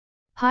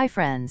Hi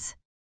friends.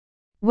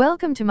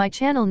 Welcome to my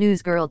channel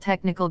Newsgirl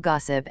Technical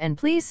Gossip, and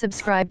please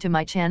subscribe to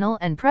my channel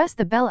and press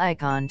the bell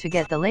icon to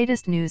get the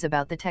latest news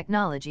about the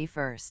technology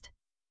first.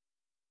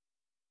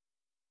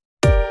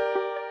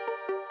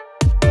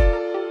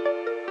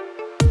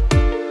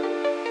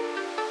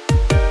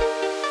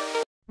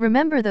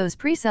 Remember those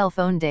pre-cell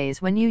phone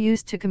days when you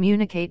used to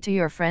communicate to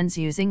your friends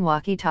using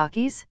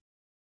walkie-talkies?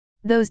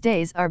 Those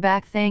days are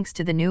back thanks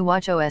to the new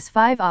watchOS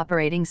 5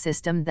 operating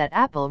system that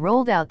Apple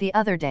rolled out the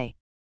other day.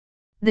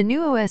 The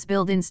new OS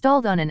build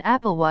installed on an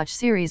Apple Watch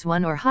Series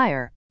 1 or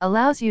higher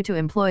allows you to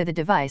employ the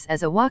device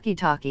as a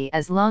walkie-talkie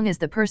as long as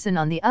the person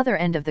on the other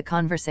end of the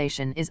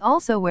conversation is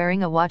also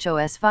wearing a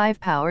watchOS 5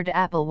 powered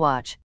Apple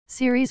Watch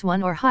Series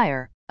 1 or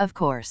higher, of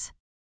course.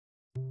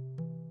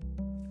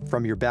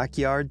 From your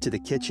backyard to the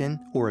kitchen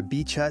or a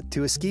beach hut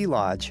to a ski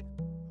lodge,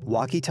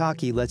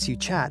 Walkie-Talkie lets you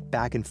chat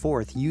back and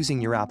forth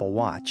using your Apple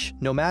Watch,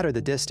 no matter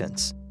the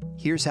distance.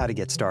 Here's how to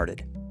get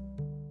started.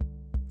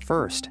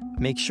 First,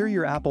 make sure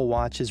your Apple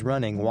Watch is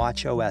running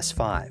watchOS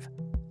 5.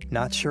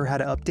 Not sure how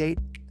to update?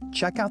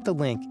 Check out the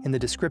link in the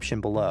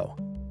description below.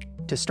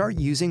 To start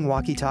using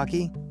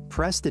Walkie-Talkie,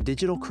 press the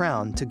digital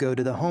crown to go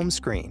to the home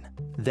screen,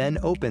 then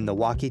open the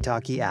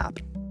Walkie-Talkie app.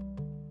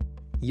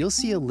 You'll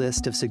see a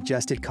list of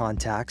suggested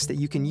contacts that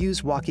you can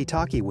use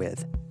Walkie-Talkie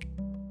with.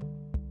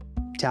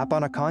 Tap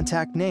on a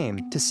contact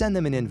name to send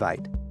them an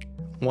invite.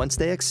 Once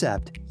they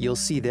accept, you'll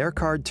see their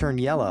card turn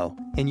yellow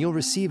and you'll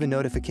receive a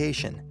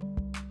notification.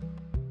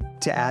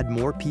 To add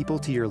more people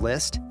to your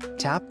list,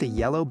 tap the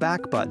yellow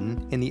back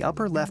button in the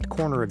upper left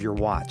corner of your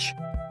watch.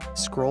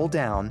 Scroll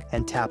down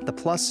and tap the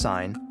plus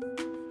sign,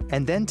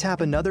 and then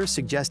tap another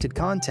suggested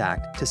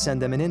contact to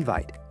send them an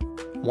invite.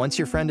 Once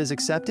your friend is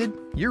accepted,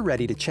 you're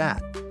ready to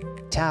chat.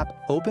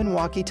 Tap Open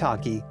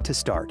Walkie-Talkie to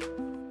start.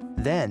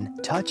 Then,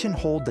 touch and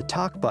hold the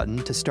talk button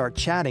to start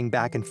chatting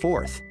back and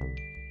forth.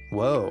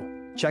 Whoa,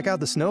 check out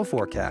the snow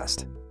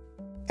forecast.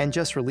 And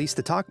just release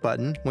the talk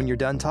button when you're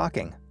done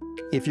talking.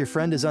 If your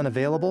friend is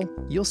unavailable,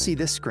 you'll see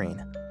this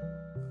screen.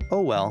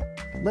 Oh well,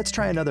 let's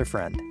try another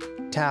friend.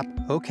 Tap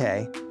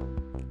OK.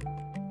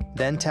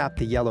 Then tap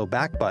the yellow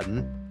back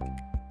button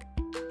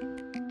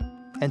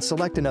and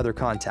select another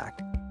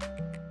contact.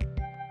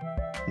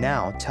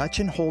 Now touch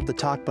and hold the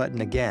talk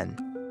button again.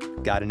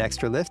 Got an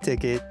extra lift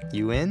ticket,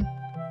 you in?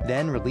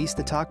 Then release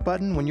the talk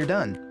button when you're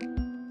done.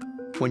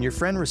 When your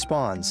friend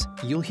responds,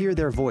 you'll hear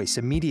their voice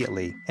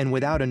immediately and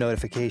without a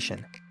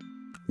notification.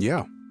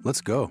 Yeah,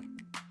 let's go.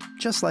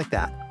 Just like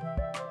that.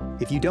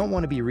 If you don't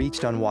want to be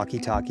reached on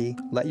Walkie-Talkie,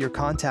 let your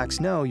contacts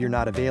know you're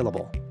not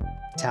available.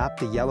 Tap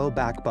the yellow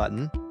back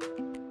button,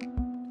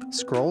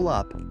 scroll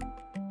up,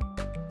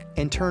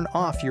 and turn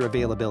off your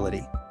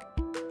availability.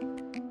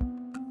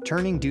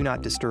 Turning Do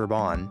Not Disturb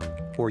on,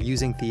 or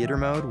using theater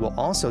mode will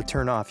also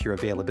turn off your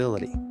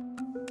availability.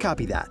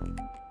 Copy that.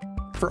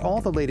 For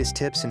all the latest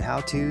tips and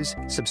how-tos,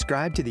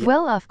 subscribe to the...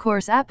 Well, of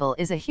course, Apple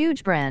is a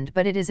huge brand,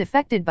 but it is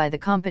affected by the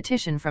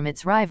competition from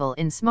its rival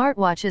in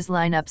smartwatches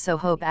lineup, so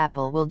hope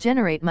Apple will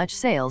generate much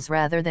sales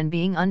rather than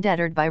being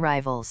undeterred by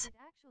rivals.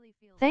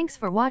 Thanks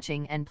for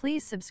watching, and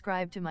please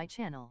subscribe to my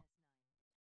channel.